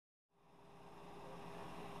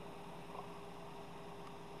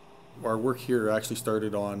Our work here actually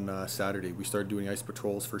started on Saturday. We started doing ice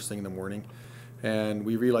patrols first thing in the morning, and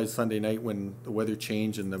we realized Sunday night when the weather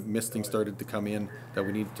changed and the misting started to come in that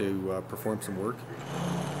we needed to perform some work.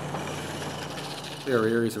 There are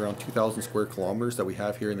areas around 2,000 square kilometers that we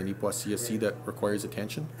have here in the Nipawin CSC that requires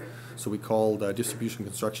attention. So we called distribution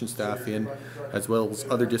construction staff in, as well as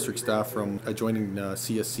other district staff from adjoining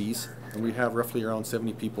CSCs. And we have roughly around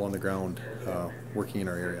 70 people on the ground working in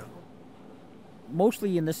our area.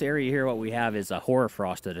 Mostly in this area here, what we have is a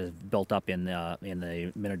hoarfrost that is built up in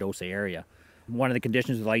the Manitoba area. One of the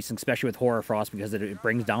conditions with icing, especially with hoarfrost, because it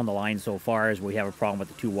brings down the line so far, is we have a problem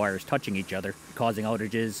with the two wires touching each other, causing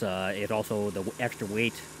outages. It also, the extra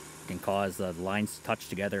weight can cause the lines to touch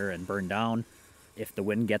together and burn down. If the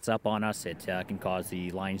wind gets up on us, it can cause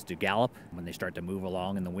the lines to gallop when they start to move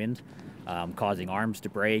along in the wind, causing arms to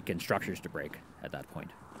break and structures to break at that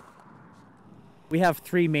point. We have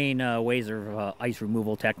three main ways of ice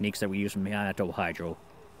removal techniques that we use from Manitoba Hydro.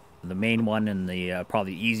 The main one and the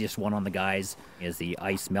probably the easiest one on the guys is the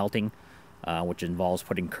ice melting, which involves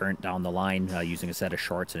putting current down the line using a set of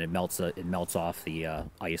shorts, and it melts off the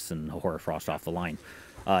ice and hoarfrost off the line.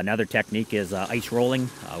 Another technique is ice rolling.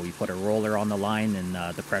 We put a roller on the line, and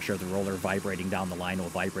the pressure of the roller vibrating down the line will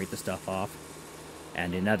vibrate the stuff off.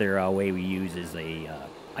 And another way we use is a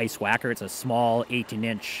ice whacker. It's a small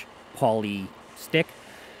 18-inch poly stick,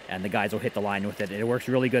 and the guys will hit the line with it. It works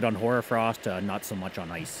really good on hoarfrost, not so much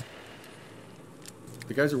on ice.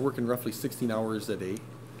 The guys are working roughly 16 hours a day.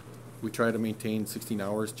 We try to maintain 16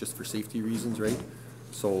 hours just for safety reasons, right?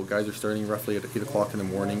 So guys are starting roughly at 8 o'clock in the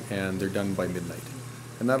morning and they're done by midnight.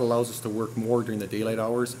 And that allows us to work more during the daylight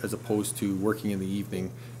hours as opposed to working in the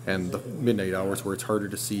evening and the midnight hours where it's harder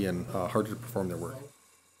to see and harder to perform their work.